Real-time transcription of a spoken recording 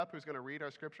who's going to read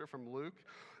our scripture from Luke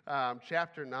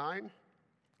chapter 9.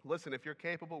 Listen, if you're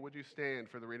capable, would you stand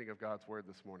for the reading of God's word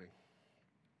this morning?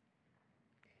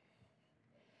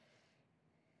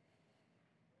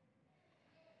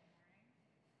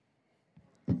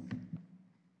 I'm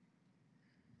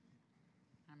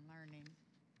learning.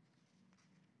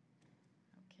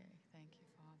 Okay, thank you,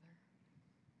 Father.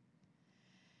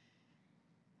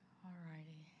 All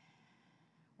righty.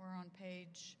 We're on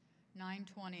page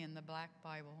 920 in the Black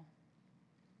Bible.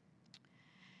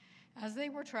 As they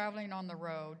were traveling on the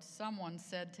road, someone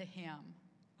said to him,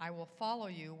 "I will follow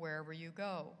you wherever you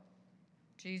go."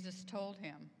 Jesus told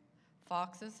him,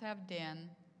 "Foxes have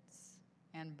dens,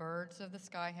 and birds of the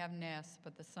sky have nests,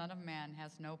 but the Son of Man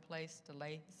has no place to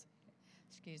lay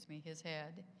his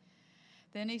head."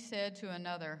 Then he said to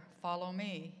another, "Follow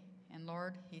me." "And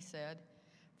Lord," he said,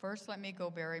 "first let me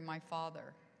go bury my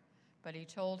father." But he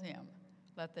told him,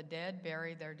 "Let the dead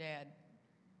bury their dead.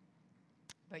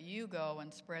 But you go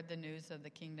and spread the news of the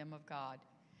kingdom of God."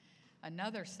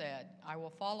 Another said, "I will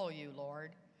follow you,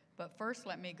 Lord, but first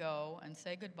let me go and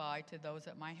say goodbye to those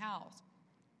at my house."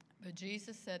 But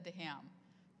Jesus said to him,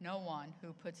 "No one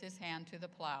who puts his hand to the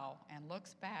plow and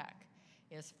looks back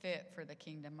is fit for the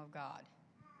kingdom of God."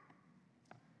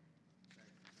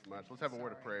 Let's have a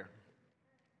word of prayer.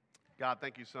 God,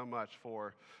 thank you so much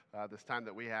for this time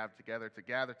that we have together to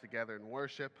gather together in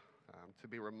worship, to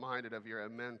be reminded of your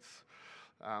immense,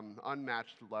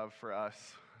 unmatched love for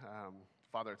us.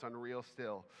 Father, it's unreal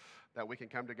still that we can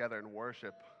come together and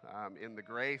worship in the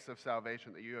grace of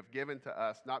salvation that you have given to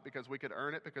us, not because we could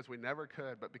earn it, because we never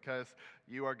could, but because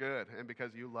you are good and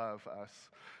because you love us.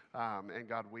 And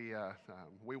God, we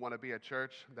want to be a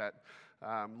church that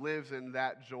lives in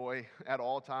that joy at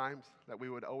all times, that we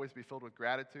would always be filled with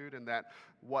gratitude, and that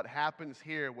what happens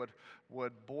here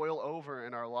would boil over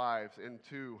in our lives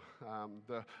into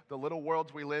the little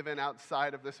worlds we live in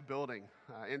outside of this building,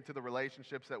 into the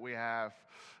relationships that we have,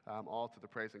 all to the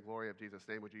praise and glory of Jesus'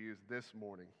 name. Would you use this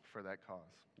morning for that cause?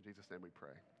 In Jesus' name we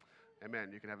pray.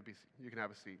 Amen. You can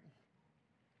have a seat.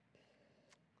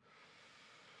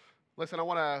 Listen, I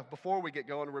want to, before we get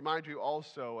going, remind you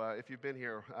also, if you've been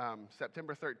here,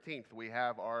 September 13th, we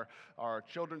have our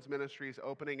children's ministries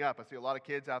opening up. I see a lot of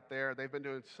kids out there. They've been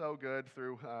doing so good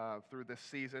through this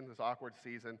season, this awkward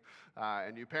season,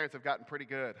 and you parents have gotten pretty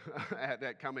good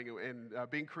at coming and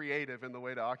being creative in the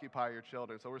way to occupy your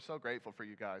children. So we're so grateful for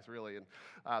you guys, really, and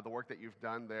the work that you've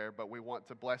done there. But we want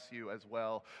to bless you as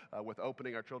well with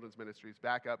opening our children's ministries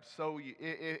back up. So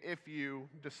if you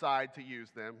decide to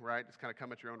use them, right, just kind of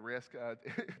come at your own risk.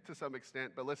 To some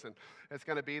extent, but listen, it's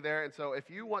going to be there. And so if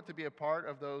you want to be a part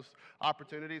of those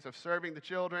opportunities of serving the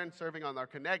children, serving on our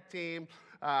Connect team,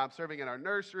 serving in our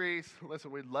nurseries,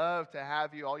 listen, we'd love to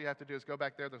have you. All you have to do is go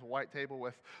back there. There's a white table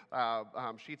with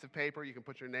sheets of paper. You can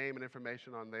put your name and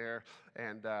information on there.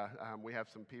 And we have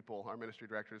some people, our ministry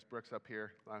directors, Brooks up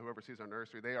here, who oversees our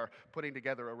nursery. They are putting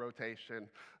together a rotation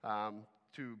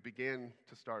to begin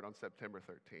to start on September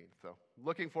 13th. So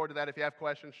looking forward to that. If you have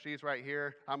questions, she's right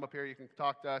here. I'm up here. You can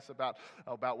talk to us about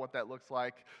what that looks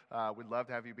like. We'd love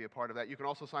to have you be a part of that. You can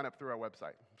also sign up through our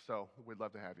website. So we'd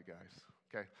love to have you guys.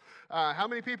 Okay. How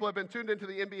many people have been tuned into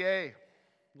the NBA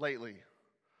lately?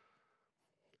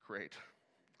 Great.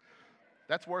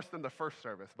 That's worse than the first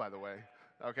service, by the way.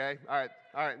 Okay. All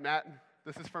right, Matt.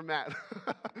 This is from Matt.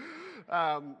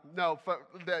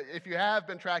 If you have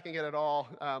been tracking it at all,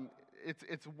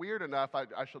 it's weird enough.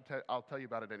 I'll tell you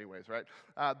about it anyways, right?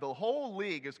 The whole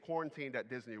league is quarantined at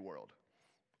Disney World.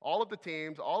 All of the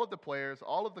teams, all of the players,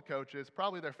 all of the coaches,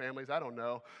 probably their families, I don't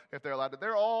know if they're allowed to.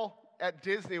 They're all at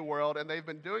Disney World, and they've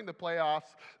been doing the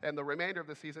playoffs and the remainder of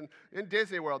the season in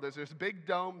Disney World. There's this big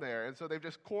dome there, and so they've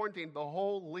just quarantined the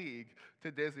whole league to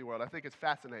Disney World. I think it's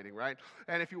fascinating, right?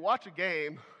 And if you watch a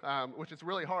game, which is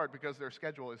really hard because their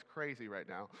schedule is crazy right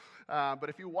now, but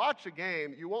if you watch a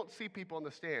game, you won't see people in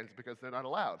the stands because they're not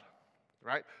allowed.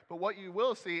 Right? But what you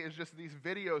will see is just these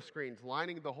video screens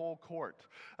lining the whole court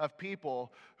of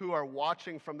people who are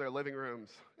watching from their living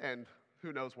rooms and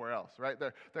who knows where else, right?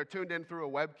 They're tuned in through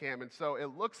a webcam, and so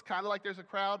it looks kind of like there's a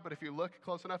crowd, but if you look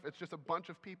close enough, it's just a bunch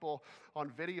of people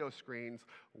on video screens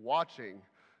watching.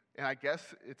 And I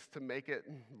guess it's to make it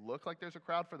look like there's a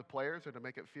crowd for the players or to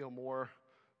make it feel more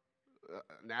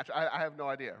natural. I have no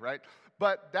idea, right?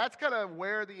 But that's kind of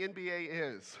where the NBA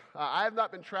is. I have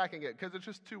not been tracking it because it's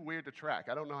just too weird to track.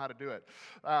 I don't know how to do it.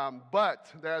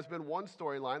 But there has been one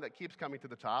storyline that keeps coming to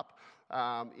the top,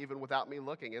 even without me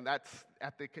looking, and that's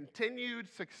at the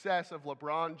continued success of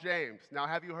LeBron James. Now,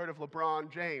 have you heard of LeBron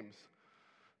James?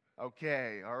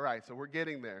 Okay, all right, so we're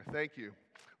getting there. Thank you.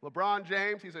 LeBron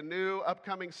James, he's a new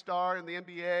upcoming star in the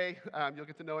NBA. You'll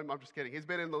get to know him. I'm just kidding. He's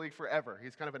been in the league forever.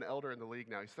 He's kind of an elder in the league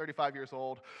now. He's 35 years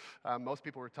old. Most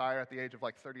people retire at the age of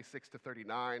like 36 to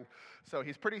 39. So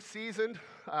he's pretty seasoned,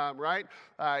 right?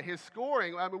 His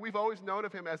scoring, I mean, we've always known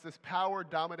of him as this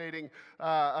power-dominating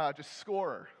just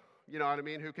scorer. You know what I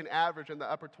mean? Who can average in the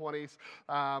upper 20s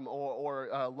or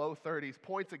low 30s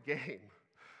points a game,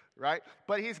 right?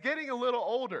 But he's getting a little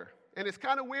older. And it's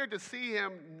kind of weird to see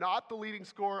him not the leading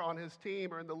scorer on his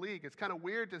team or in the league. It's kind of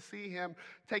weird to see him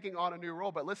taking on a new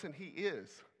role. But listen, he is.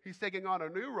 He's taking on a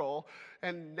new role.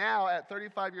 And now at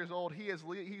 35 years old, he's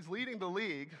leading the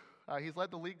league. He's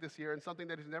led the league this year in something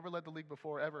that he's never led the league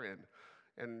before ever in.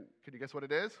 And can you guess what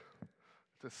it is?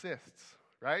 It's assists,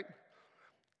 right?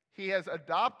 He has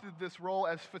adopted this role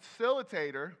as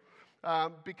facilitator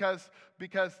because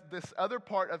this other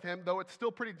part of him, though it's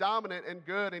still pretty dominant and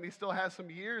good and he still has some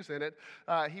years in it,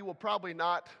 he will probably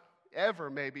not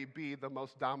ever maybe be the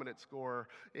most dominant scorer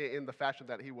in the fashion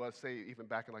that he was, say, even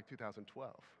back in like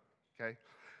 2012, okay?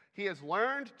 He has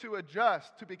learned to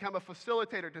adjust, to become a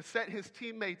facilitator, to set his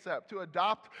teammates up, to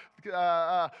adopt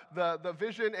the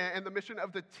vision and the mission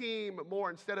of the team more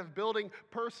instead of building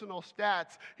personal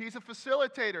stats. He's a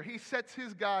facilitator. He sets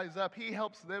his guys up. He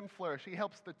helps them flourish. He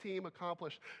helps the team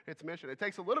accomplish its mission. It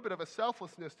takes a little bit of a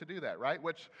selflessness to do that, right?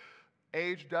 Which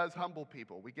age does humble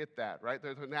people. We get that, right?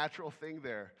 There's a natural thing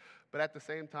there. But at the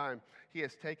same time, he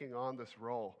is taking on this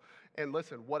role. And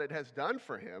listen, what it has done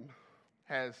for him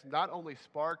has not only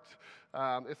sparked,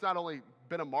 it's not only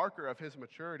been a marker of his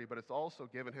maturity, but it's also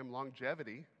given him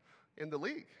longevity in the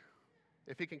league.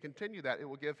 If he can continue that, it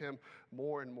will give him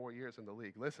more and more years in the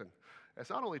league. Listen, it's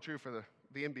not only true for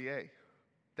the NBA,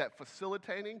 that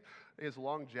facilitating is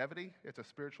longevity. It's a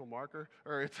spiritual marker,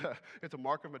 or it's a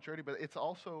mark of maturity, but it's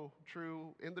also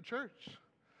true in the church.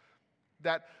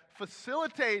 That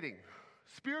facilitating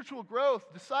spiritual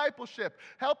growth, discipleship,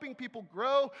 helping people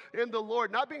grow in the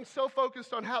Lord, not being so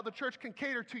focused on how the church can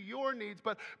cater to your needs,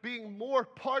 but being more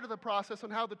part of the process on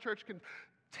how the church can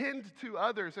tend to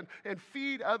others and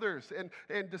feed others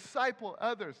and disciple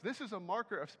others. This is a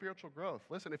marker of spiritual growth.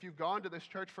 Listen, if you've gone to this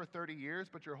church for 30 years,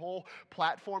 but your whole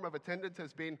platform of attendance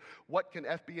has been, what can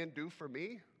FBN do for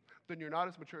me? Then you're not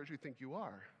as mature as you think you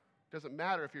are. It doesn't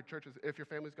matter if your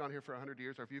family's gone here for 100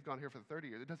 years or if you've gone here for 30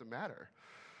 years. It doesn't matter.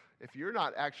 If you're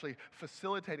not actually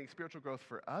facilitating spiritual growth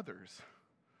for others,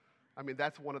 I mean,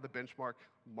 that's one of the benchmark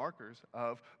markers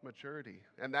of maturity.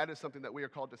 And that is something that we are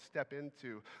called to step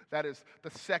into. That is the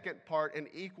second part, an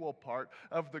equal part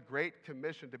of the Great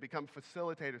Commission, to become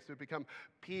facilitators, to become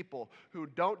people who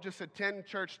don't just attend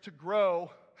church to grow,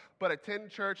 but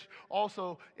attend church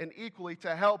also and equally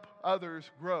to help others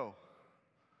grow.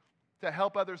 To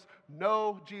help others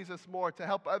know Jesus more, to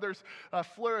help others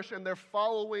flourish in their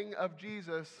following of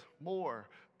Jesus more.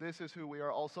 This is who we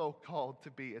are also called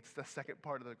to be. It's the second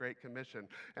part of the Great Commission,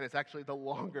 and it's actually the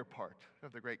longer part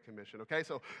of the Great Commission. Okay,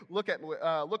 so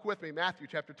look with me, Matthew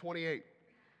chapter 28.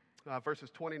 Verses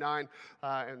 29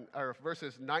 or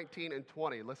verses 19 and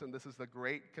 20. Listen, this is the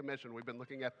Great Commission. We've been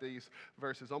looking at these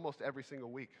verses almost every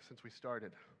single week since we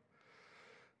started.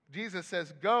 Jesus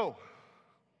says, "Go,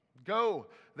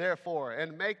 therefore,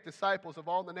 and make disciples of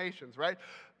all the nations," right?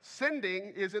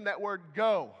 Sending is in that word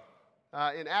go.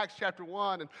 In Acts chapter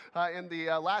 1 and in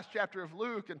the last chapter of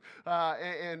Luke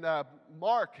and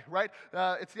Mark, right?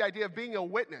 It's the idea of being a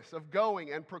witness, of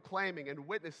going and proclaiming and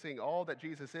witnessing all that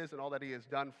Jesus is and all that he has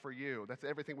done for you. That's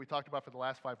everything we talked about for the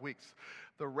last 5 weeks.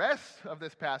 The rest of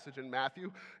this passage in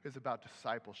Matthew is about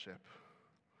discipleship.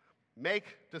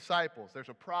 Make disciples. There's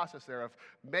a process there of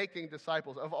making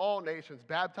disciples of all nations,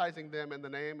 baptizing them in the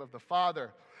name of the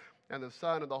Father and the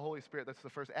Son and the Holy Spirit. That's the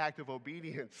first act of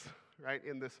obedience, right,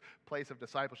 in this place of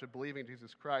discipleship, believing in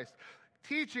Jesus Christ.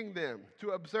 Teaching them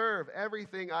to observe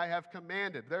everything I have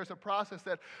commanded. There's a process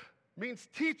that means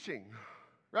teaching,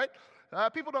 right?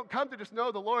 People don't come to just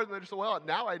know the Lord and they just say, well,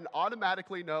 now I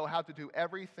automatically know how to do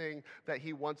everything that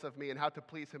he wants of me and how to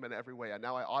please him in every way. And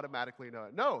now I automatically know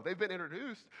it. No, they've been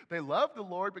introduced. They love the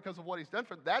Lord because of what he's done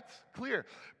for them. That's clear,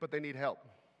 but they need help.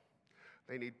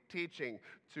 They need teaching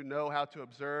to know how to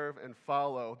observe and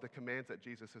follow the commands that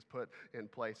Jesus has put in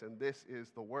place. And this is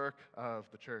the work of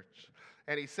the church.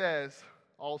 And he says,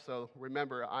 also,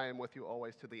 remember, I am with you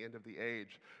always to the end of the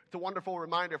age. It's a wonderful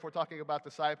reminder, if we're talking about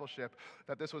discipleship,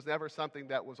 that this was never something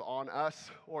that was on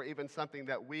us or even something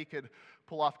that we could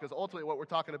pull off, because ultimately what we're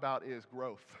talking about is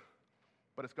growth.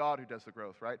 But it's God who does the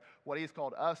growth, right? What he's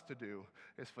called us to do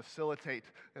is facilitate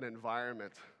an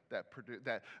environment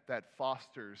that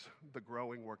fosters the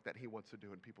growing work that he wants to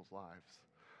do in people's lives,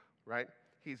 right?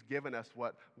 He's given us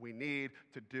what we need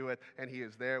to do it, and He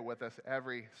is there with us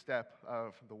every step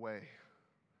of the way.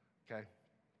 Okay?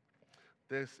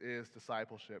 This is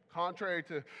discipleship. Contrary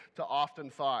to often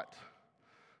thought,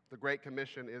 the Great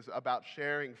Commission is about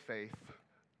sharing faith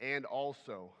and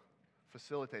also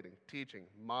facilitating, teaching,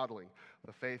 modeling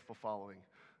the faithful following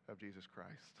of Jesus Christ.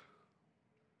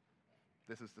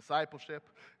 This is discipleship.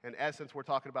 In essence, we're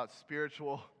talking about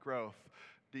spiritual growth.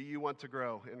 Do you want to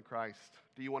grow in Christ?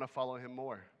 Do you want to follow Him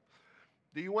more?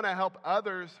 Do you want to help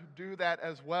others do that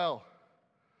as well?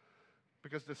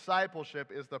 Because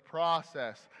discipleship is the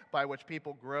process by which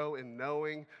people grow in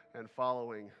knowing and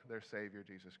following their Savior,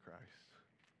 Jesus Christ.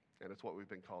 And it's what we've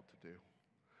been called to do.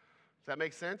 Does that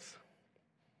make sense?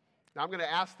 Now I'm going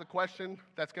to ask the question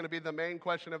that's going to be the main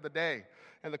question of the day.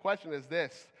 And the question is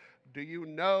this: do you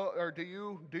know, or do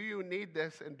you need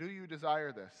this, and do you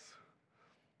desire this?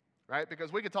 Right?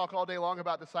 Because we could talk all day long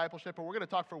about discipleship, and we're going to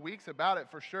talk for weeks about it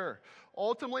for sure.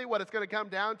 Ultimately, what it's going to come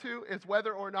down to is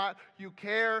whether or not you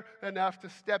care enough to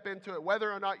step into it, whether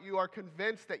or not you are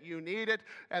convinced that you need it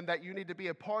and that you need to be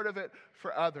a part of it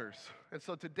for others. And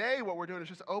so today, what we're doing is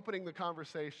just opening the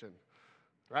conversation.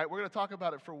 Right? We're going to talk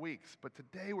about it for weeks, but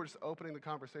today we're just opening the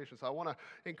conversation. So I want to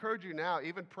encourage you now,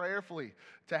 even prayerfully,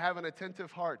 to have an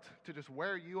attentive heart to just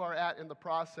where you are at in the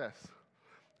process.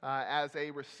 As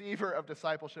a receiver of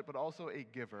discipleship, but also a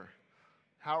giver.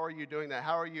 How are you doing that?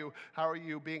 How are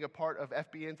you being a part of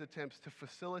FBN's attempts to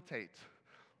facilitate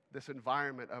this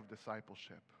environment of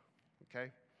discipleship?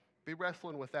 Okay? Be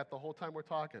wrestling with that the whole time we're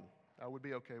talking. I would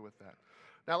be okay with that.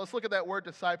 Now let's look at that word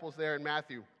disciples there in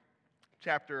Matthew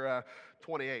chapter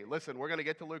 28. Listen, we're going to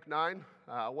get to Luke 9.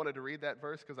 I wanted to read that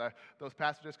verse because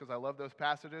I love those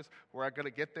passages. We're going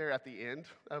to get there at the end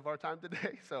of our time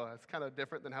today, so it's kind of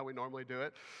different than how we normally do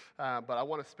it. But I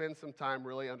want to spend some time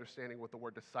really understanding what the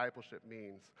word discipleship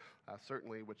means,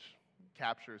 certainly which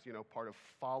captures, part of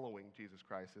following Jesus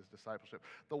Christ is discipleship.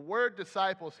 The word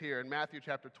disciples here in Matthew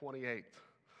chapter 28.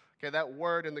 Okay, that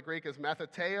word in the Greek is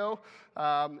matheteo.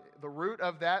 The root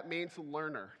of that means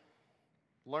learner,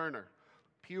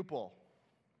 pupil,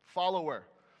 follower.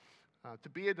 To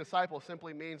be a disciple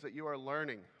simply means that you are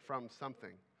learning from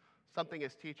something. Something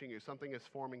is teaching you, something is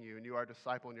forming you, and you are a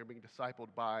disciple and you're being discipled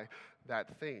by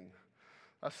that thing.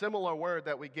 A similar word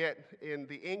that we get in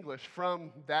the English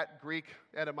from that Greek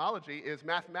etymology is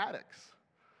mathematics.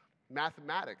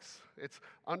 Mathematics. It's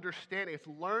understanding. It's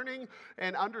learning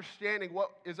and understanding what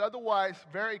is otherwise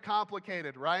very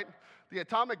complicated, right? The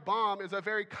atomic bomb is a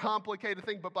very complicated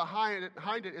thing, but behind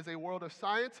it is a world of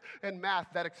science and math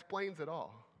that explains it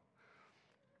all.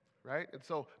 Right? And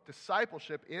so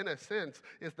discipleship, in a sense,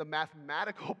 is the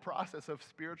mathematical process of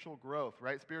spiritual growth,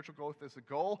 right? Spiritual growth is the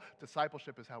goal.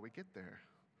 Discipleship is how we get there.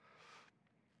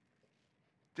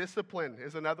 Discipline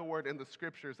is another word in the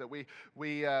scriptures that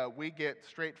we get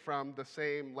straight from the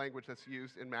same language that's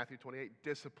used in Matthew 28.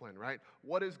 Discipline, right?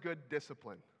 What is good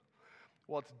discipline?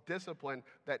 Well, it's discipline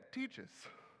that teaches.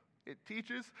 It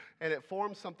teaches and it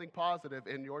forms something positive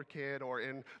in your kid or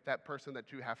in that person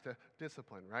that you have to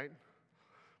discipline, right?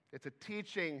 It's a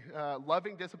teaching,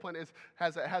 loving discipline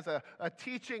has a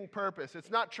teaching purpose. It's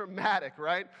not traumatic,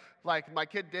 right? Like my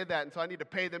kid did that, and so I need to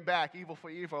pay them back, evil for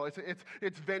evil.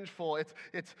 It's vengeful.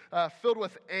 It's filled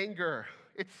with anger.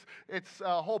 Its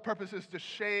whole purpose is to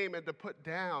shame and to put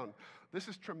down. This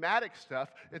is traumatic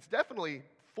stuff. It's definitely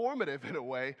formative in a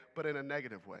way, but in a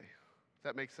negative way. Does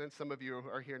that make sense? Some of you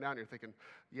are here now and you're thinking,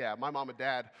 yeah, my mom and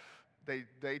dad,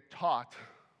 they taught,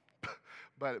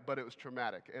 but it was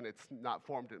traumatic, and it's not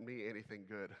formed in me anything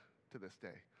good to this day.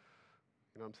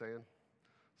 You know what I'm saying?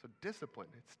 So discipline,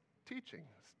 it's teaching.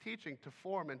 It's teaching to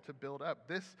form and to build up.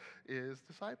 This is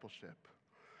discipleship.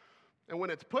 And when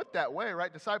it's put that way,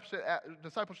 right,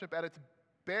 discipleship at its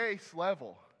base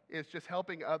level is just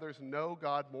helping others know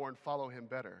God more and follow Him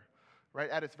better, right,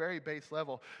 at its very base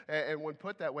level. And when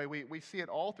put that way, we see it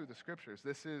all through the Scriptures.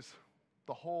 This is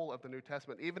the whole of the New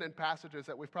Testament, even in passages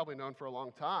that we've probably known for a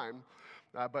long time,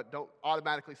 but don't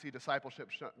automatically see discipleship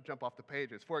jump off the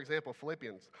pages. For example,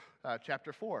 Philippians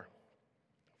chapter 4.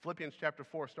 Philippians chapter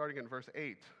 4, starting in verse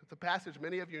 8. It's a passage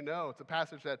many of you know. It's a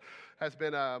passage that has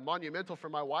been monumental for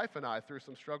my wife and I through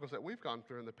some struggles that we've gone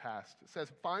through in the past. It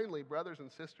says, "Finally, brothers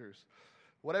and sisters,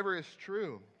 whatever is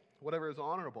true, whatever is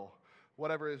honorable,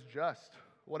 whatever is just,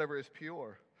 whatever is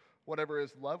pure, whatever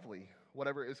is lovely,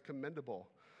 whatever is commendable,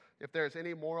 if there is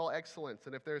any moral excellence,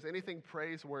 and if there is anything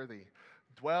praiseworthy,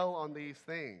 dwell on these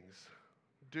things.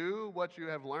 Do what you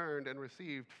have learned and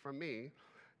received from me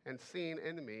and seen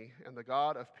in me, and the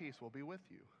God of peace will be with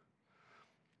you."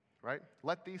 Right?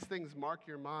 Let these things mark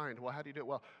your mind. Well, how do you do it?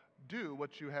 Well, do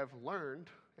what you have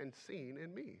learned and seen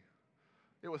in me.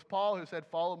 It was Paul who said,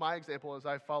 follow my example as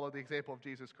I follow the example of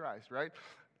Jesus Christ, right?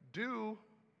 Do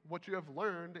what you have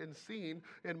learned and seen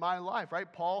in my life,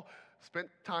 right? Paul spent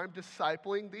time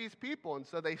discipling these people, and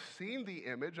so they've seen the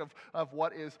image of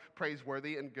what is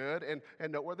praiseworthy and good and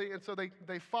noteworthy, and so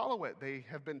they follow it. They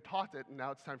have been taught it, and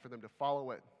now it's time for them to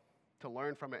follow it, to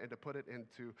learn from it, and to put it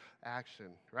into action,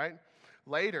 right?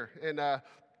 Later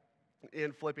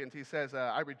in Philippians, he says,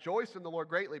 I rejoiced in the Lord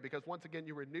greatly because once again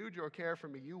you renewed your care for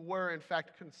me. You were, in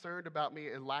fact, concerned about me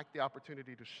and lacked the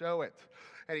opportunity to show it.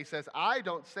 And he says, I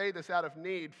don't say this out of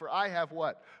need, for I have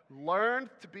what? Learned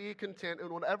to be content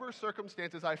in whatever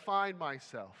circumstances I find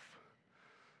myself.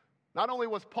 Not only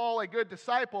was Paul a good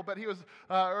disciple, but he was,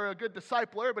 or a good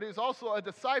discipler, but he was also a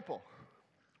disciple.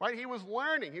 Right? He was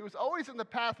learning. He was always in the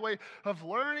pathway of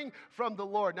learning from the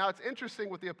Lord. Now, it's interesting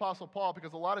with the Apostle Paul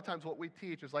because a lot of times what we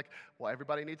teach is like, well,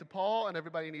 everybody needs a Paul and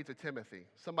everybody needs a Timothy.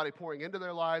 Somebody pouring into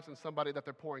their lives and somebody that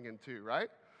they're pouring into, right?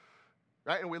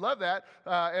 Right? And we love that.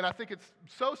 And I think it's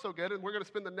so good. And we're going to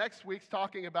spend the next weeks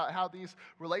talking about how these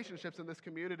relationships in this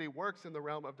community works in the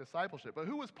realm of discipleship. But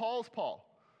who was Paul's Paul?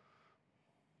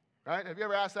 Right? Have you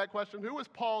ever asked that question? Who was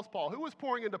Paul's Paul? Who was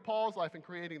pouring into Paul's life and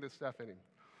creating this stuff in him?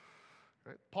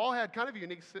 Right? Paul had kind of a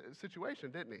unique situation,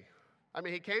 didn't he? I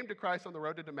mean, he came to Christ on the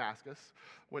road to Damascus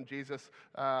when Jesus,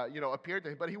 appeared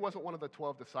to him, but he wasn't one of the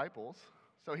 12 disciples,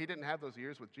 so he didn't have those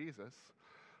years with Jesus.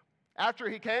 After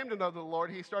he came to know the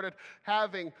Lord, he started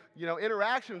having,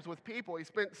 interactions with people. He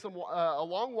spent a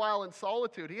long while in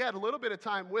solitude. He had a little bit of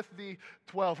time with the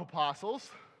 12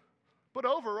 apostles, but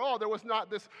overall, there was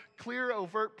not this clear,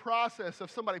 overt process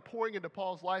of somebody pouring into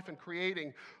Paul's life and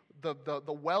creating the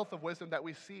wealth of wisdom that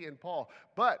we see in Paul.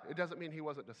 But it doesn't mean he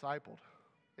wasn't discipled.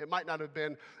 It might not have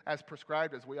been as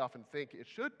prescribed as we often think it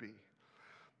should be.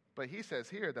 But he says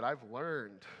here that I've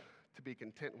learned to be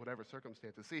content in whatever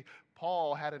circumstances. See,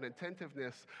 Paul had an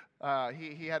attentiveness.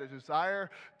 He had a desire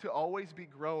to always be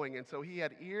growing. And so he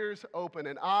had ears open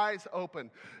and eyes open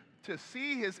to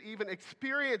see his even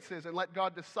experiences and let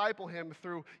God disciple him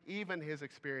through even his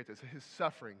experiences, his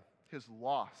suffering, his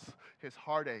loss, his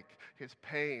heartache, his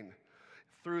pain.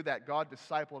 Through that, God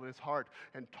discipled his heart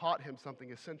and taught him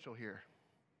something essential here,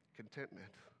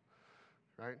 contentment,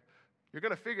 right? You're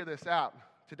going to figure this out.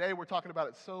 Today, we're talking about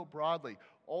it so broadly.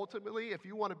 Ultimately, if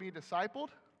you want to be discipled,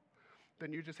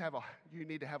 then you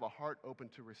need to have a heart open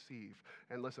to receive.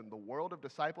 And listen, the world of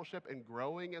discipleship and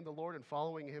growing in the Lord and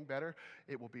following him better,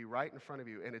 it will be right in front of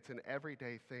you. And it's in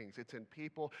everyday things. It's in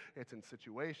people. It's in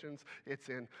situations. It's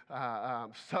in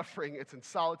suffering. It's in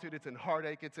solitude. It's in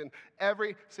heartache. It's in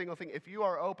every single thing. If you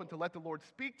are open to let the Lord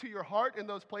speak to your heart in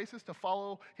those places, to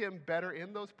follow him better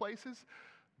in those places,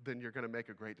 then you're going to make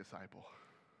a great disciple.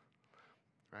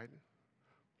 Right?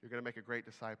 You're going to make a great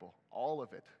disciple. All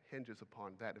of it hinges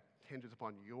upon that. It hinges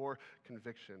upon your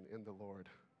conviction in the Lord.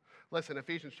 Listen,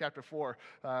 Ephesians chapter 4,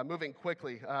 moving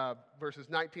quickly, verses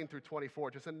 19 through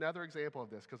 24, just another example of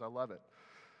this because I love it.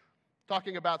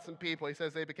 Talking about some people, he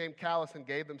says they became callous and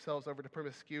gave themselves over to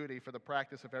promiscuity for the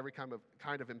practice of every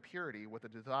kind of impurity with a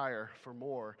desire for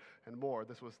more and more.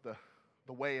 This was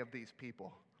the way of these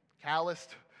people.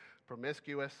 Calloused,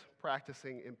 promiscuous,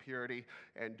 practicing impurity,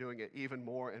 and doing it even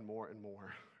more and more and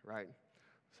more. Right?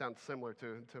 Sounds similar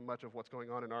to much of what's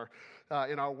going on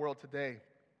in our world today.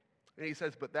 And he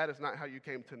says, but that is not how you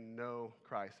came to know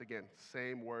Christ. Again,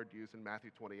 same word used in Matthew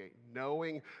 28.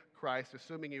 Knowing Christ,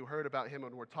 assuming you heard about him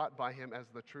and were taught by him as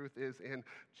the truth is in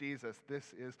Jesus.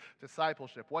 This is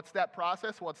discipleship. What's that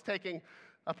process? Well, it's taking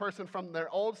a person from their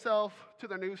old self to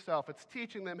their new self. It's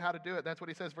teaching them how to do it. That's what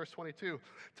he says, verse 22.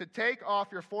 To take off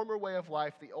your former way of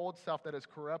life, the old self that is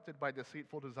corrupted by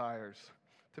deceitful desires,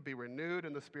 to be renewed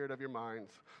in the spirit of your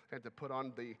minds, and to put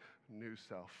on the new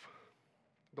self,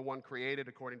 the one created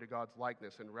according to God's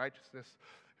likeness in righteousness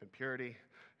and purity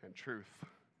and truth.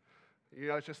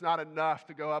 It's just not enough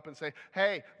to go up and say,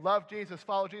 hey, love Jesus,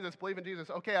 follow Jesus, believe in Jesus.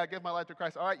 Okay, I give my life to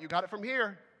Christ. All right, you got it from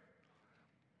here.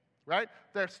 Right?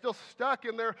 They're still stuck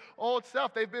in their old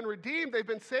self. They've been redeemed. They've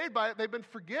been saved by it. They've been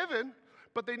forgiven.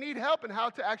 But they need help in how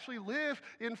to actually live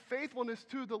in faithfulness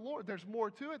to the Lord. There's more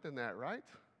to it than that, right?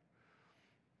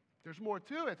 There's more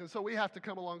to it. And so we have to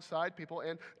come alongside people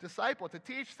and disciple to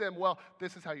teach them, well,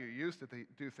 this is how you used to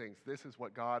do things. This is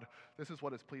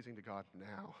what is pleasing to God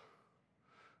now.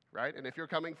 Right? And if you're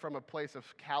coming from a place of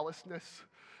callousness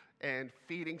and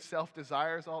feeding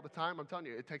self-desires all the time, I'm telling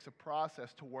you, it takes a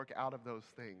process to work out of those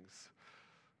things.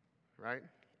 Right?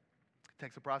 It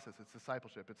takes a process. It's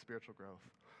discipleship. It's spiritual growth.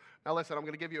 Now listen, I'm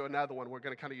going to give you another one. We're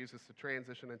going to kind of use this to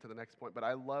transition into the next point, but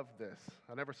I love this.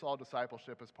 I never saw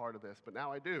discipleship as part of this, but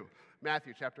now I do.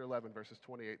 Matthew chapter 11, verses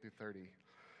 28 through 30.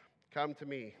 Come to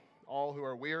me, all who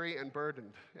are weary and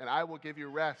burdened, and I will give you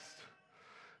rest.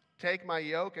 Take my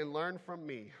yoke and learn from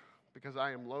me, because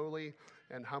I am lowly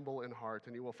and humble in heart,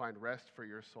 and you will find rest for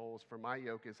your souls. For my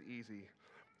yoke is easy,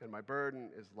 and my burden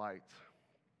is light.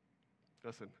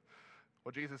 Listen,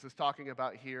 what Jesus is talking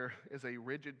about here is a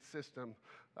rigid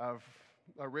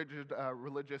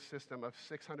religious system of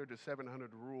 600 to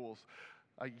 700 rules,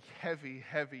 a heavy,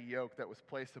 heavy yoke that was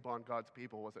placed upon God's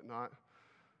people, was it not?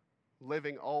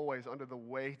 Living always under the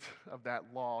weight of that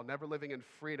law, never living in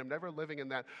freedom, never living in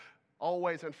that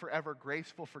always and forever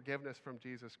graceful forgiveness from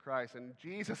Jesus Christ. And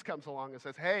Jesus comes along and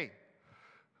says, hey,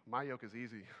 my yoke is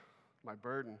easy, my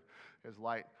burden is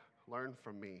light. Learn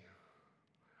from me.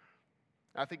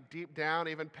 I think deep down,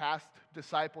 even past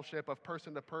discipleship of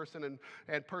person to person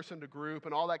and person to group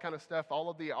and all that kind of stuff, all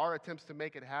of our attempts to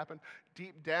make it happen,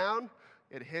 deep down,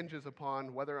 it hinges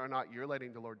upon whether or not you're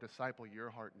letting the Lord disciple your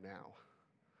heart now.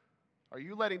 Are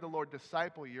you letting the Lord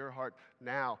disciple your heart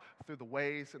now through the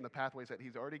ways and the pathways that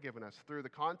He's already given us, through the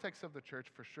context of the church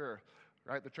for sure,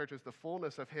 right? The church is the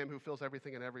fullness of Him who fills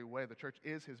everything in every way. The church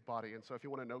is His body, and so if you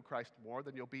want to know Christ more,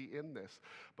 then you'll be in this,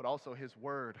 but also His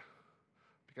Word,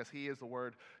 because He is the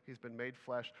Word. He's been made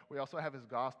flesh. We also have His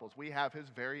Gospels. We have His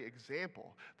very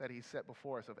example that He set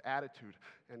before us of attitude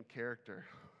and character.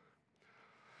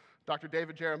 Dr.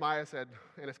 David Jeremiah said,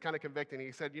 and it's kind of convicting,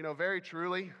 he said, very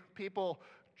truly, people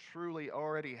truly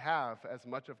already have as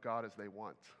much of God as they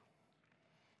want.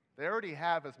 They already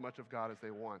have as much of God as they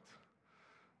want,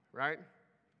 right?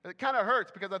 It kind of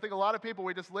hurts because I think a lot of people,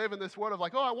 we just live in this world of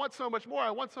like, oh, I want so much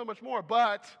more,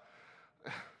 but,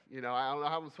 I don't know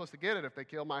how I'm supposed to get it if they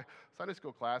kill my Sunday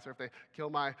school class or if they kill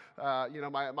my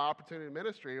opportunity in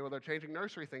ministry, or they're changing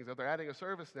nursery things, or they're adding a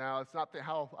service now. It's not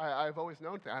how I've always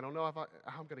known it. I don't know how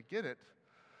I'm going to get it.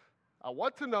 I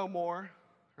want to know more,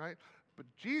 right? But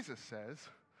Jesus says,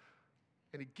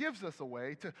 and He gives us a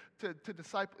way to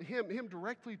disciple Him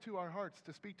directly to our hearts,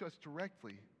 to speak to us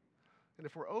directly. And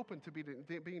if we're open to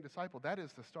being discipled, that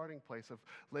is the starting place of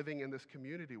living in this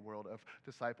community world of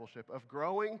discipleship, of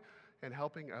growing and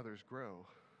helping others grow.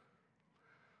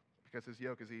 Because His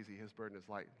yoke is easy, His burden is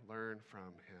light. Learn from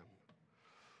Him.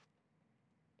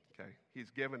 Okay,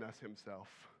 He's given us Himself,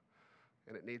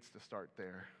 and it needs to start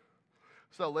there.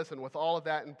 So listen, with all of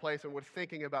that in place, and we're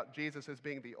thinking about Jesus as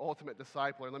being the ultimate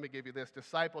discipler, let me give you this.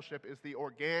 Discipleship is the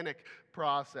organic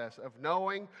process of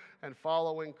knowing and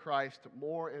following Christ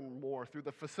more and more through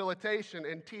the facilitation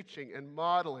and teaching and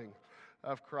modeling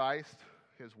of Christ,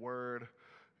 His Word,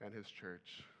 and His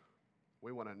church.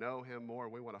 We want to know Him more.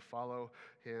 We want to follow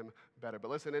Him better.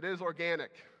 But listen, it is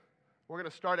organic. We're going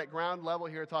to start at ground level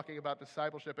here talking about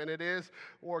discipleship, and it is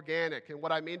organic. And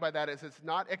what I mean by that is it's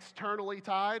not externally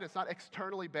tied, it's not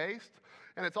externally based,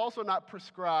 and it's also not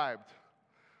prescribed.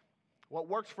 What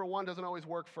works for one doesn't always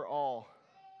work for all.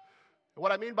 And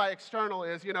what I mean by external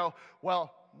is,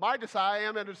 I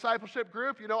am in a discipleship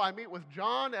group. I meet with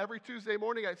John every Tuesday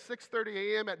morning at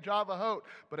 6:30 a.m. at Java Hote.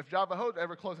 But if Java Hote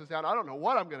ever closes down, I don't know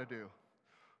what I'm going to do.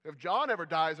 If John ever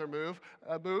dies or moves,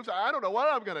 I don't know what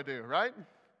I'm going to do, right?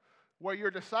 Where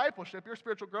your discipleship, your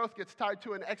spiritual growth gets tied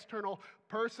to an external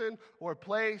person or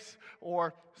place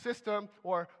or system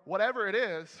or whatever it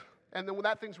is, and then when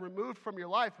that thing's removed from your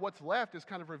life, what's left is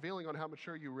kind of revealing on how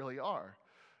mature you really are,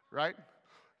 right?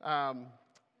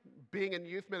 Being in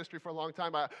youth ministry for a long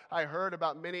time, I heard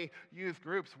about many youth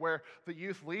groups where the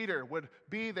youth leader would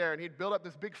be there and he'd build up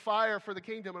this big fire for the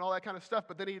kingdom and all that kind of stuff,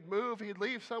 but then he'd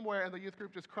leave somewhere, and the youth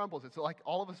group just crumbles. It's like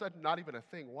all of a sudden not even a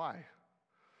thing. Why?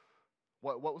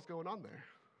 What was going on there?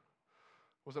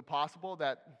 Was it possible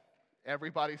that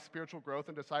everybody's spiritual growth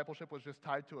and discipleship was just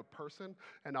tied to a person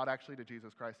and not actually to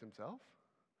Jesus Christ Himself?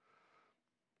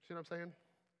 See what I'm saying?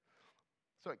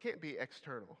 So it can't be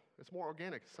external. It's more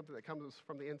organic. It's something that comes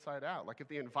from the inside out. Like if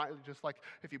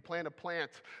if you plant a plant,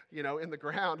 in the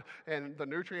ground, and the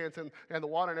nutrients and the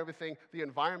water and everything, the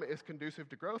environment is conducive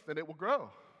to growth, then it will grow.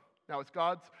 Now it's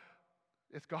God's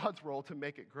role to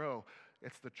make it grow.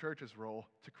 It's the church's role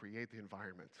to create the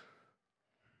environment.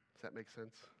 Does that make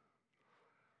sense?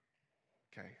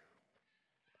 Okay.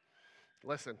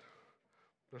 Listen,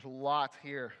 there's a lot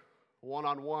here.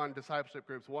 One-on-one discipleship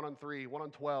groups, 1-on-3,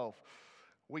 1-on-12,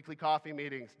 weekly coffee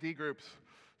meetings, D groups,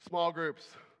 small groups.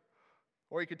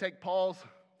 Or you could take Paul's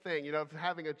thing, of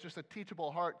having just a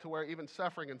teachable heart to where even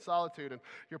suffering and solitude and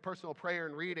your personal prayer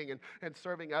and reading and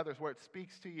serving others, where it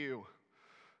speaks to you.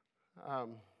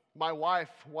 My wife,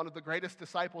 one of the greatest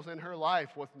disciples in her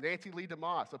life was Nancy Lee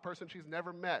DeMoss, a person she's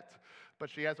never met, but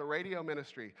she has a radio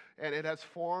ministry, and it has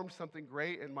formed something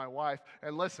great in my wife.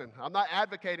 And listen, I'm not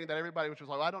advocating that everybody was just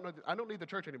like, I don't need the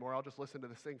church anymore, I'll just listen to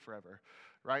this thing forever,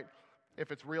 right?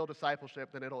 If it's real discipleship,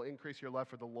 then it'll increase your love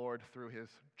for the Lord through his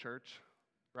church,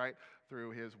 right?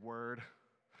 Through his word.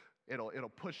 It'll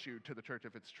push you to the church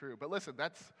if it's true. But listen,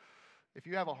 if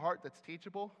you have a heart that's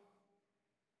teachable,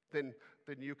 then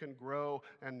you can grow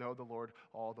and know the Lord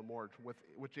all the more,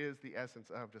 which is the essence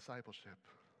of discipleship.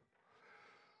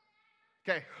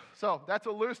 Okay, so that's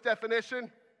a loose definition.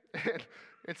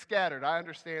 It's scattered. I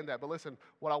understand that. But listen,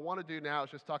 what I want to do now is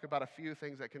just talk about a few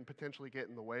things that can potentially get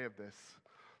in the way of this.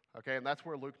 Okay, and that's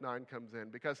where Luke 9 comes in.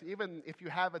 Because even if you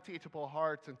have a teachable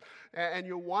heart and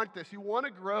you want this, you want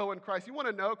to grow in Christ, you want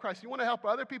to know Christ, you want to help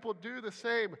other people do the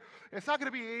same, it's not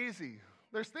going to be easy.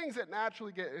 There's things that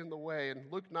naturally get in the way, and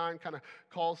Luke 9 kind of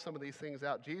calls some of these things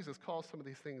out. Jesus calls some of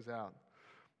these things out.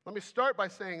 Let me start by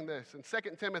saying this. In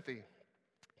 2 Timothy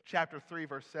chapter 3,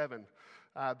 verse 7,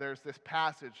 there's this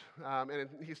passage, and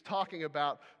he's talking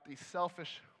about these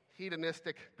selfish,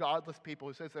 hedonistic, godless people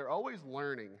who says they're always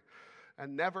learning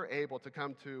and never able to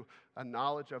come to a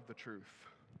knowledge of the truth.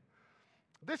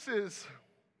 This is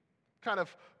kind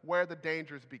of where the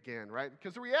dangers begin, right?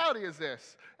 Because the reality is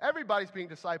this: everybody's being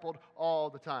discipled all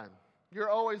the time. You're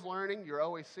always learning, you're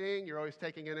always seeing, you're always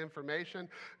taking in information,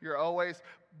 you're always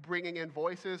bringing in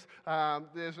voices.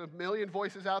 There's a million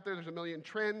voices out there, there's a million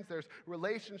trends, there's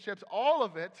relationships. All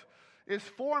of it is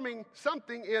forming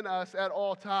something in us at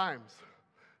all times.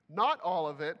 Not all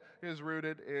of it is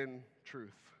rooted in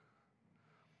truth.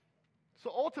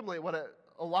 So ultimately, what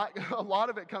a lot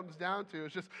of it comes down to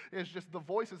is just the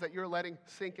voices that you're letting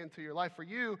sink into your life. For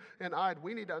you and I,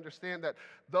 we need to understand that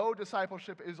though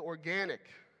discipleship is organic,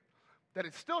 that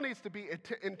it still needs to be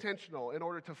intentional in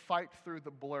order to fight through the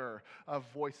blur of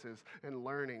voices and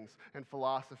learnings and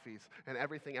philosophies and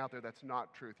everything out there that's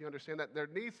not truth. You understand that there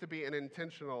needs to be an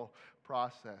intentional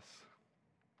process.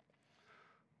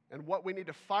 And what we need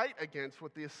to fight against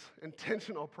with this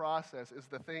intentional process is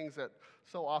the things that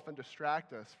so often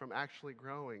distract us from actually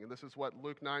growing. And this is what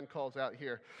Luke 9 calls out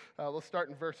here. Let's start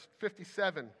in verse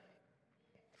 57.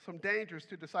 Some dangers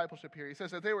to discipleship here. He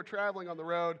says, as they were traveling on the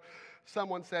road,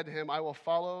 someone said to him, I will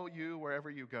follow you wherever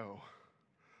you go.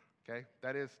 Okay,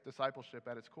 that is discipleship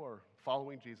at its core,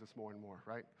 following Jesus more and more,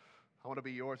 right? I want to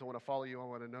be yours. I want to follow you. I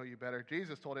want to know you better.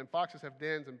 Jesus told him, foxes have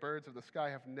dens and birds of the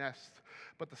sky have nests,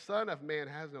 but the Son of Man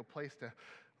has no place to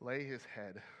lay his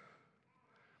head.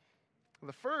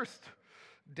 The first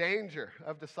danger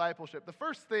of discipleship, the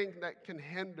first thing that can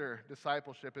hinder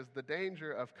discipleship is the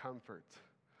danger of comfort.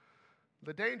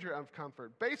 The danger of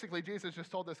comfort. Basically, Jesus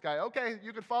just told this guy, okay,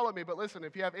 you can follow me, but listen,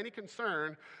 if you have any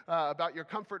concern about your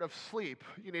comfort of sleep,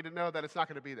 you need to know that it's not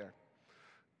going to be there.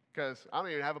 Because I don't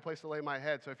even have a place to lay my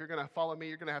head. So if you're going to follow me,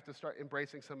 you're going to have to start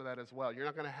embracing some of that as well. You're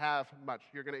not going to have much.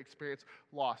 You're going to experience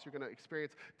loss. You're going to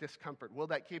experience discomfort. Will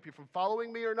that keep you from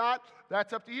following me or not?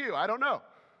 That's up to you. I don't know.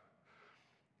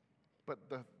 But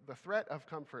the threat of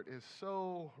comfort is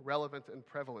so relevant and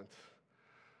prevalent.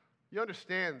 You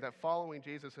understand that following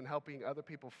Jesus and helping other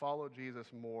people follow Jesus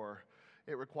more,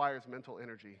 it requires mental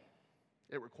energy.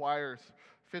 It requires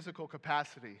physical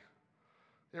capacity.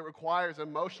 It requires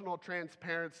emotional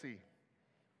transparency.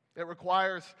 It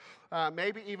requires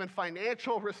maybe even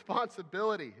financial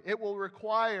responsibility. It will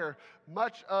require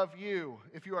much of you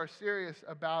if you are serious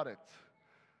about it.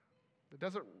 It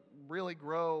doesn't really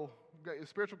grow.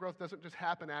 Spiritual growth doesn't just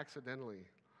happen accidentally.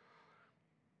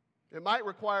 It might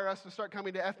require us to start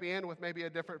coming to FBN with maybe a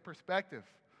different perspective.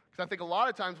 Because I think a lot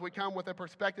of times we come with a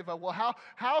perspective of, well,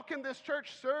 how can this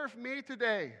church serve me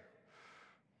today?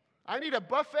 I need a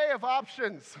buffet of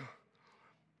options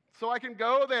so I can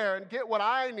go there and get what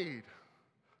I need,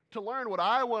 to learn what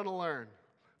I want to learn,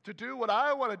 to do what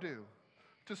I want to do,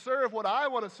 to serve what I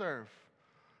want to serve.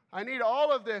 I need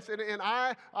all of this, and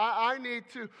I need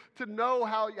to know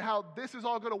how this is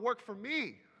all going to work for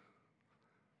me.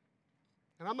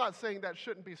 And I'm not saying that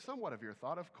shouldn't be somewhat of your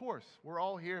thought. Of course, we're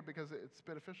all here because it's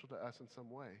beneficial to us in some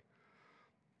way.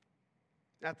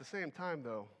 At the same time,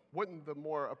 though, wouldn't the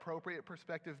more appropriate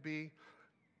perspective be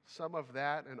some of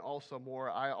that and also more,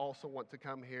 I also want to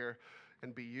come here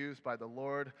and be used by the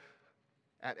Lord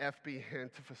at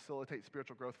FBN to facilitate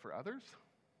spiritual growth for others?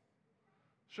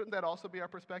 Shouldn't that also be our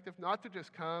perspective? Not to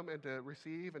just come and to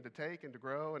receive and to take and to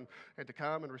grow and to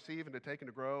come and receive and to take and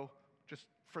to grow just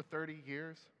for 30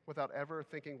 years without ever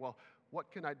thinking, well,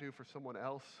 what can I do for someone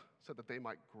else so that they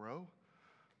might grow?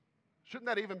 Shouldn't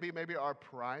that even be maybe our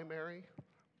primary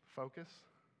focus?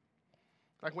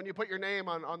 Like when you put your name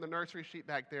on the nursery sheet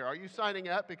back there, are you signing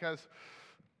up because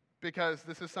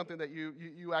this is something that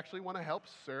you actually want to help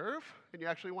serve and you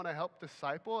actually want to help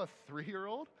disciple a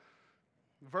 3-year-old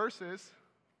versus,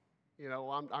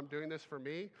 I'm doing this for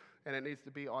me and it needs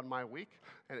to be on my week,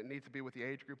 and it needs to be with the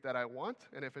age group that I want,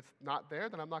 and if it's not there,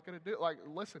 then I'm not going to do it. Like,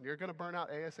 listen, you're going to burn out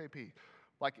ASAP.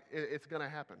 Like, it's going to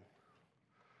happen.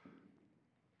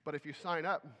 But if you sign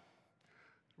up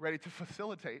ready to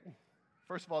facilitate,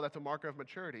 first of all, that's a marker of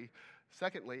maturity.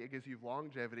 Secondly, it gives you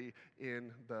longevity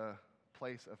in the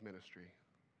place of ministry.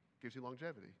 It gives you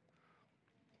longevity.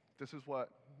 This is what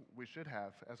we should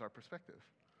have as our perspective.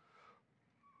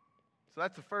 So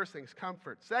that's the first thing, is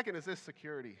comfort. Second is this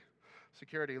security.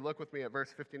 Security. Look with me at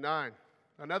verse 59.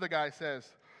 Another guy says,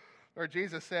 or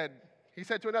Jesus said, he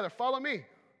said to another, "Follow me."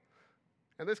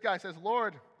 And this guy says,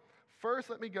 "Lord, first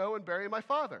let me go and bury my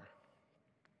father."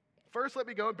 First let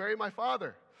me go and bury my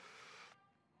father.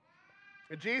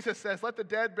 And Jesus says, "Let the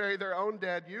dead bury their own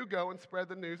dead. You go and spread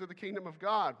the news of the kingdom of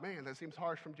God." Man, that seems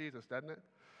harsh from Jesus, doesn't it?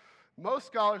 Most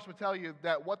scholars would tell you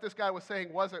that what this guy was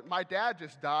saying wasn't, "My dad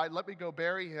just died, let me go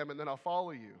bury him and then I'll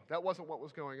follow you." That wasn't what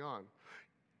was going on.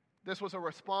 This was a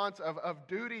response of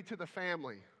duty to the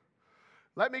family.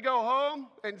 Let me go home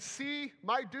and see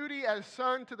my duty as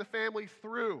son to the family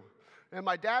through. And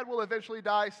my dad will eventually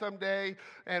die someday,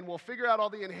 and we'll figure out all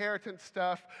the inheritance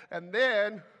stuff, and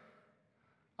then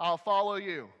I'll follow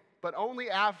you. But only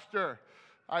after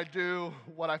I do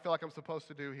what I feel like I'm supposed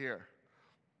to do here.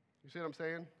 You see what I'm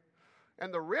saying?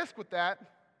 And the risk with that,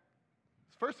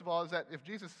 first of all, is that if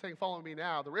Jesus is saying, "Follow me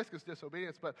now," the risk is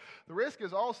disobedience. But the risk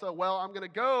is also, well, I'm going to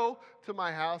go to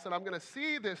my house, and I'm going to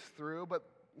see this through, but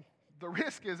the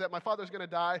risk is that my father's going to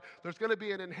die. There's going to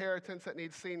be an inheritance that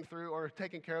needs seen through or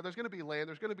taken care of. There's going to be land.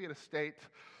 There's going to be an estate,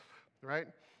 right?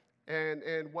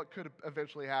 And what could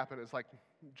eventually happen is like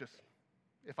just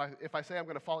if I say I'm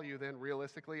going to follow you, then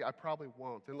realistically I probably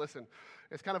won't. And listen,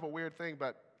 it's kind of a weird thing,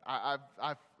 but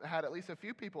I've had at least a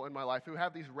few people in my life who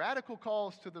have these radical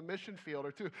calls to the mission field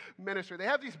or to ministry. They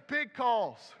have these big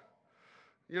calls.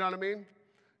 You know what I mean?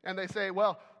 And they say,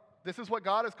 "Well, this is what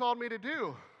God has called me to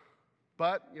do.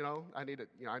 But, I need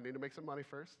to make some money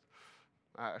first.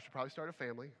 I should probably start a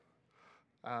family.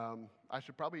 I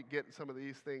should probably get some of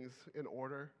these things in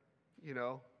order,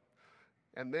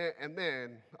 and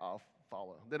then I'll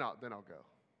follow. Then I'll go."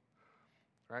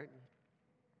 Right?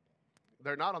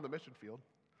 They're not on the mission field.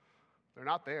 They're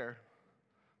not there.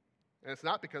 And it's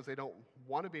not because they don't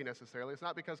want to be necessarily. It's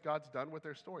not because God's done with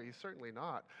their story. He's certainly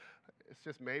not. It's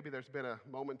just maybe there's been a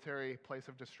momentary place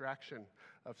of distraction,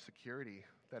 of security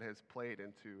that has played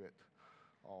into it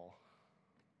all.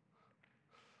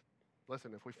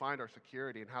 Listen, if we find our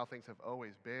security in how things have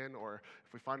always been, or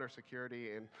if we find our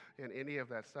security in any of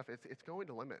that stuff, it's going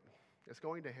to limit. It's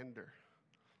going to hinder.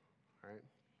 Right?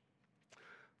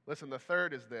 Listen, the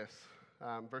third is this.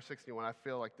 Verse 61, I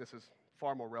feel like this is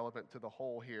far more relevant to the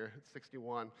whole here. It's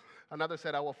 61. Another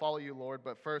said, "I will follow you, Lord,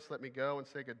 but first let me go and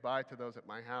say goodbye to those at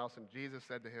my house." And Jesus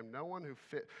said to him, "No one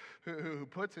who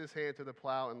puts his hand to the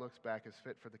plow and looks back is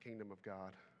fit for the kingdom of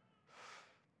God."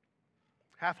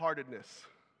 Half-heartedness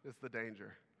is the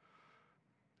danger.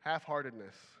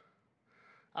 Half-heartedness.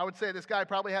 I would say this guy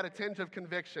probably had a tinge of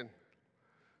conviction,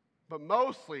 but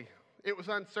mostly it was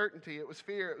uncertainty, it was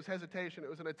fear, it was hesitation, it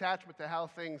was an attachment to how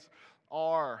things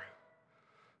are.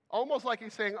 Almost like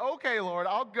he's saying, "Okay, Lord,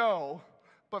 I'll go,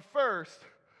 but first,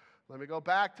 let me go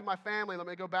back to my family, let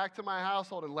me go back to my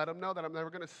household and let them know that I'm never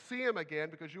going to see them again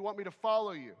because you want me to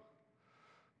follow you.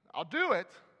 I'll do it,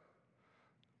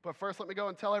 but first let me go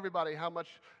and tell everybody how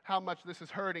much this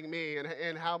is hurting me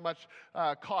and how much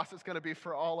cost it's going to be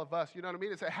for all of us." You know what I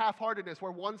mean? It's a half-heartedness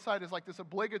where one side is like this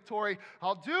obligatory,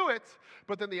 "I'll do it,"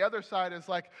 but then the other side is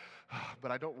like,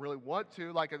 "But I don't really want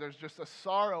to." Like there's just a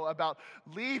sorrow about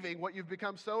leaving what you've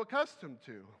become so accustomed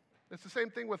to. It's the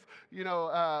same thing with,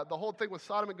 the whole thing with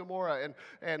Sodom and Gomorrah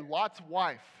and Lot's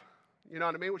wife. You know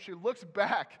what I mean? When she looks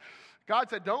back, God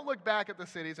said, "Don't look back at the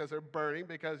cities as they're burning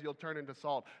because you'll turn into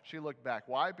salt." She looked back.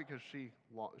 Why? Because she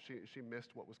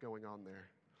missed what was going on there.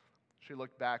 She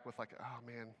looked back with like, "Oh,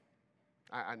 man,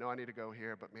 I know I need to go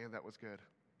here, but man, that was good."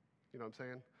 You know what I'm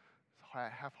saying? It's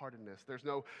half-heartedness. There's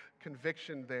no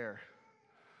conviction there.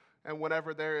 And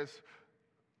whenever there is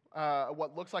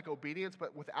what looks like obedience,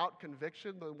 but without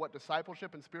conviction, then what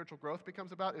discipleship and spiritual growth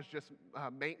becomes about is just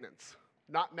maintenance.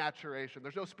 Not maturation.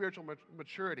 There's no spiritual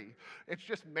maturity. It's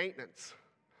just maintenance.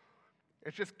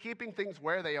 It's just keeping things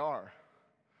where they are.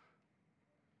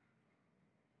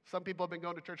 Some people have been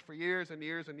going to church for years and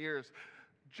years and years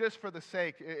just for the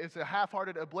sake. It's a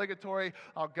half-hearted, obligatory,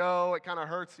 "I'll go, it kind of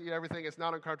hurts, everything, it's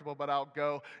not uncomfortable, but I'll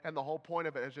go." And the whole point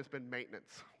of it has just been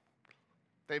maintenance.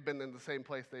 They've been in the same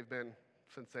place they've been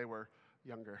since they were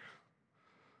younger.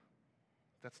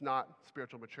 That's not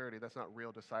spiritual maturity. That's not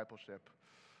real discipleship.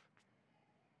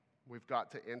 We've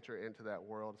got to enter into that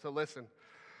world. So listen,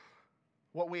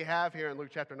 What we have here in Luke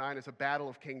chapter 9 is a battle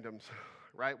of kingdoms,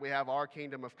 right? We have our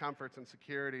kingdom of comforts and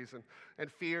securities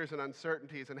and fears and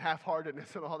uncertainties and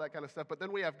half-heartedness and all that kind of stuff. But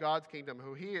then we have God's kingdom,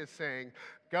 who he is saying,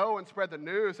 go and spread the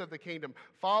news of the kingdom.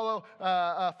 Follow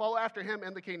after him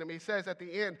in the kingdom. He says at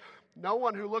the end, no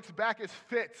one who looks back is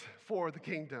fit for the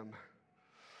kingdom.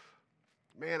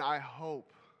 Man, I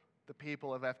hope the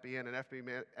people of FBN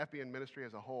and FBN ministry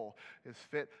as a whole is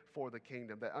fit for the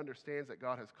kingdom, that understands that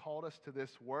God has called us to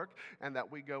this work and that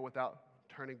we go without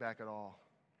turning back at all,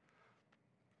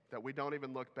 that we don't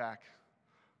even look back.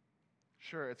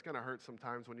 Sure, it's going to hurt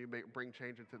sometimes when you bring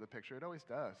change into the picture. It always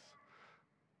does.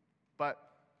 But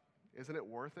isn't it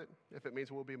worth it if it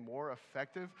means we'll be more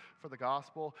effective for the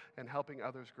gospel and helping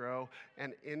others grow,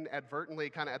 and inadvertently,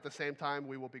 kind of at the same time,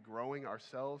 we will be growing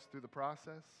ourselves through the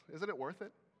process? Isn't it worth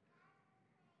it?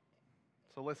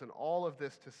 So listen, all of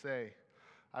this to say,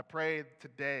 I pray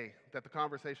today that the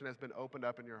conversation has been opened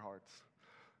up in your hearts,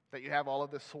 that you have all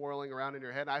of this swirling around in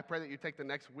your head. And I pray that you take the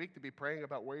next week to be praying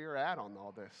about where you're at on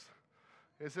all this.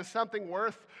 Is this something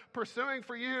worth pursuing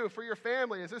for you, for your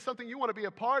family? Is this something you want to be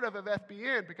a part of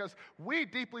FBN? Because we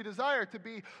deeply desire to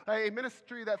be a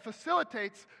ministry that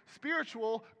facilitates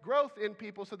spiritual growth in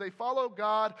people so they follow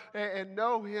God and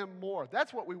know him more.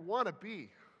 That's what we want to be.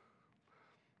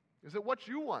 Is it what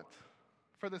you want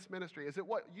for this ministry? Is it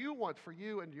what you want for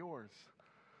you and yours?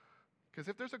 Because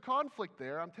if there's a conflict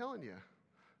there, I'm telling you,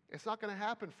 it's not going to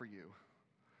happen for you.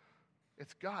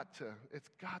 It's got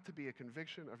to be a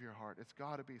conviction of your heart. It's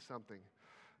got to be something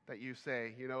that you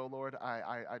say, you know, Lord,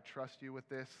 I trust you with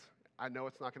this. I know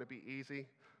it's not going to be easy.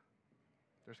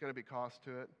 There's going to be cost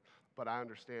to it, but I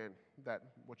understand that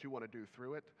what you want to do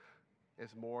through it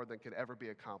is more than could ever be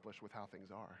accomplished with how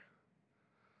things are.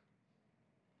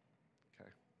 Okay.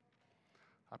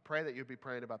 I pray that you'd be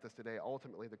praying about this today.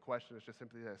 Ultimately, the question is just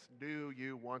simply this: do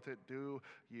you want it? Do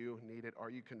you need it?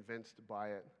 Are you convinced by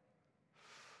it?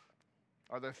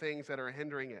 Are there things that are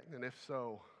hindering it? And if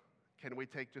so, can we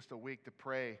take just a week to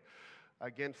pray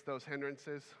against those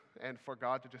hindrances and for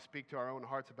God to just speak to our own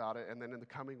hearts about it? And then in the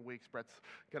coming weeks, Brett's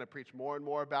going to preach more and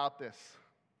more about this.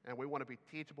 And we want to be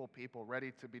teachable people,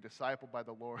 ready to be discipled by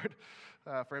the Lord,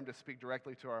 for him to speak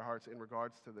directly to our hearts in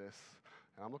regards to this.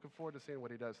 And I'm looking forward to seeing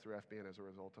what he does through FBN as a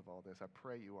result of all this. I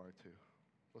pray you are too.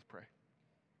 Let's pray.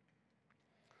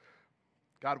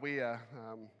 God,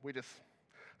 we just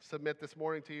submit this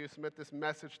morning to you, submit this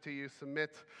message to you,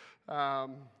 submit our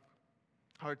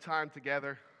time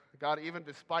together. God, even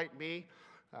despite me,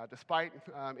 despite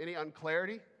any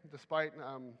unclarity, despite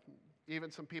even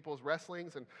some people's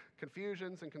wrestlings and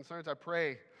confusions and concerns, I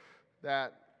pray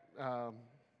that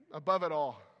above it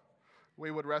all,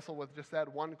 we would wrestle with just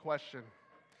that one question.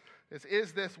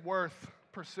 Is this worth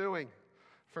pursuing?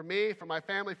 For me, for my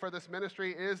family, for this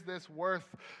ministry, is this worth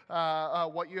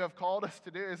what you have called us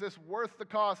to do? Is this worth the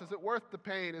cost? Is it worth the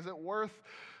pain? Is it worth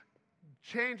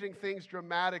changing things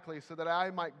dramatically so that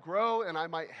I might grow and I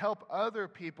might help other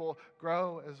people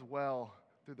grow as well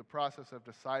through the process of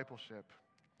discipleship?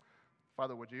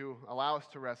 Father, would you allow us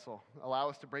to wrestle, allow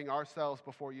us to bring ourselves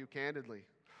before you candidly,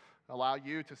 allow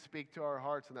you to speak to our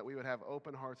hearts, and that we would have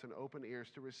open hearts and open ears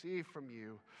to receive from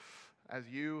you as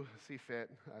you see fit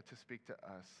to speak to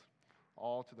us,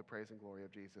 all to the praise and glory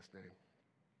of Jesus' name.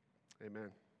 Amen.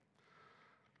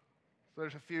 So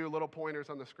there's a few little pointers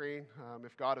on the screen.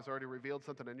 If God has already revealed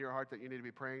something in your heart that you need to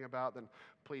be praying about, then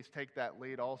please take that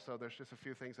lead. Also, there's just a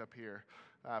few things up here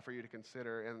for you to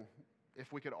consider. And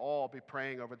if we could all be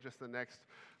praying over just the next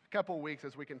couple of weeks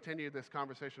as we continue this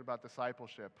conversation about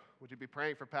discipleship, would you be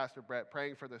praying for Pastor Brett,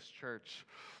 praying for this church,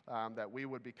 that we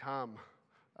would become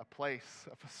a place,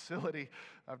 a facility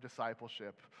of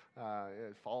discipleship,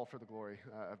 all for the glory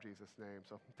of Jesus' name.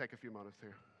 So take a few moments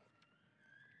here.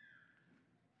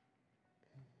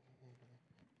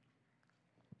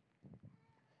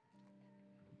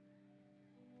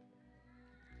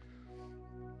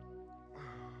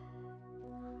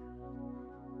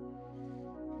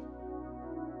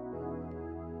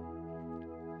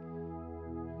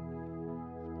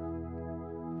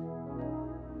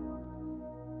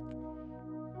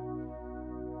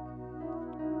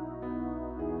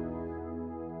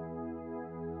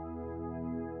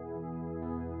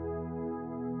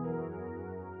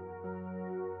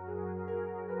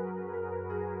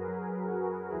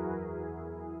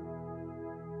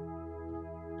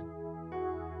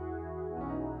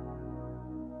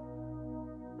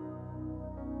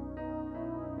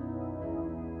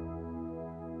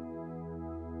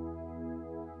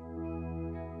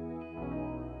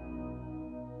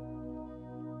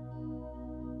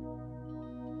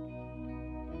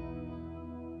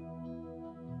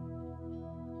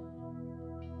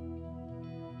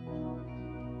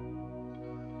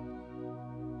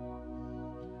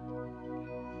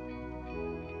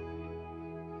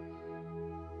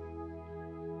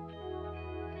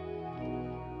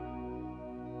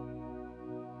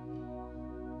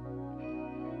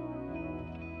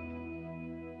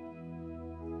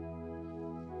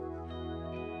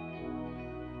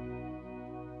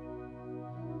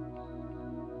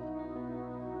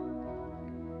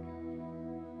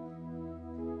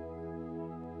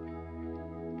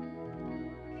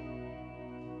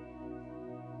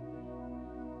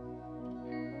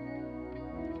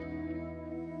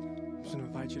 just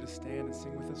want to invite you to stand and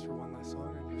sing with us for one last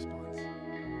song in response.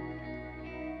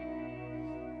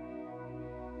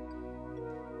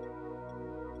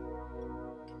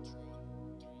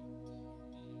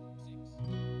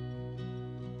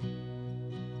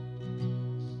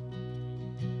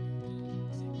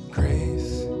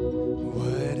 Grace,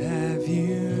 what have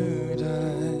you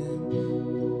done?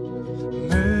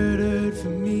 Murdered for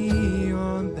me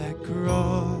on that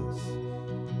cross,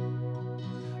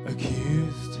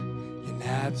 accused in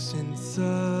absence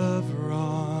of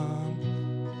wrong,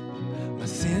 my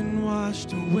sin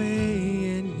washed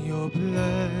away in your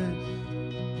blood.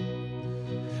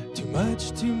 Too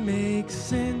much to make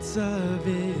sense of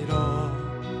it all.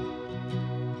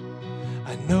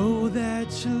 I know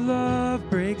that your love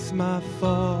breaks my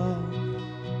fall.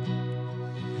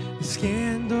 The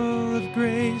scandal of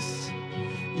grace,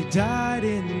 you died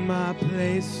in my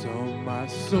place, so my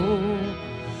soul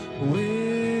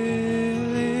will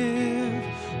live.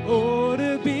 Oh,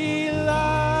 to be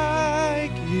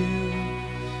like you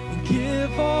and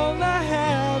give all I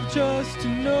have just to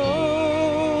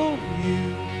know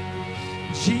you.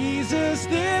 Jesus,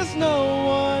 there's no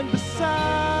one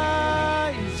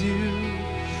besides you.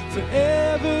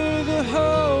 Forever the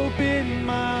hope in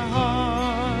my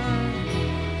heart.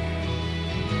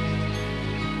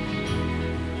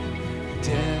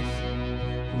 Death,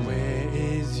 where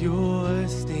is your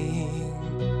sting?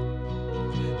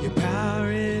 Your power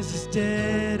is as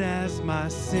dead as my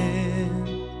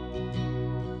sin.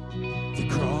 The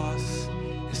cross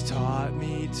has taught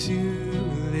me to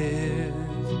live.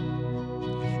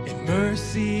 In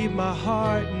mercy, my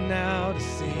heart now to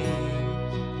sing.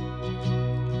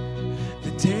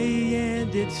 Day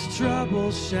and its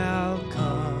trouble shall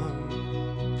come.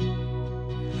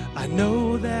 I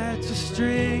know that your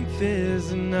strength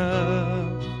is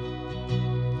enough.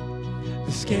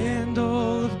 The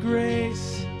scandal of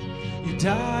grace, you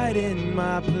died in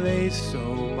my place, so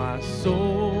my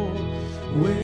soul will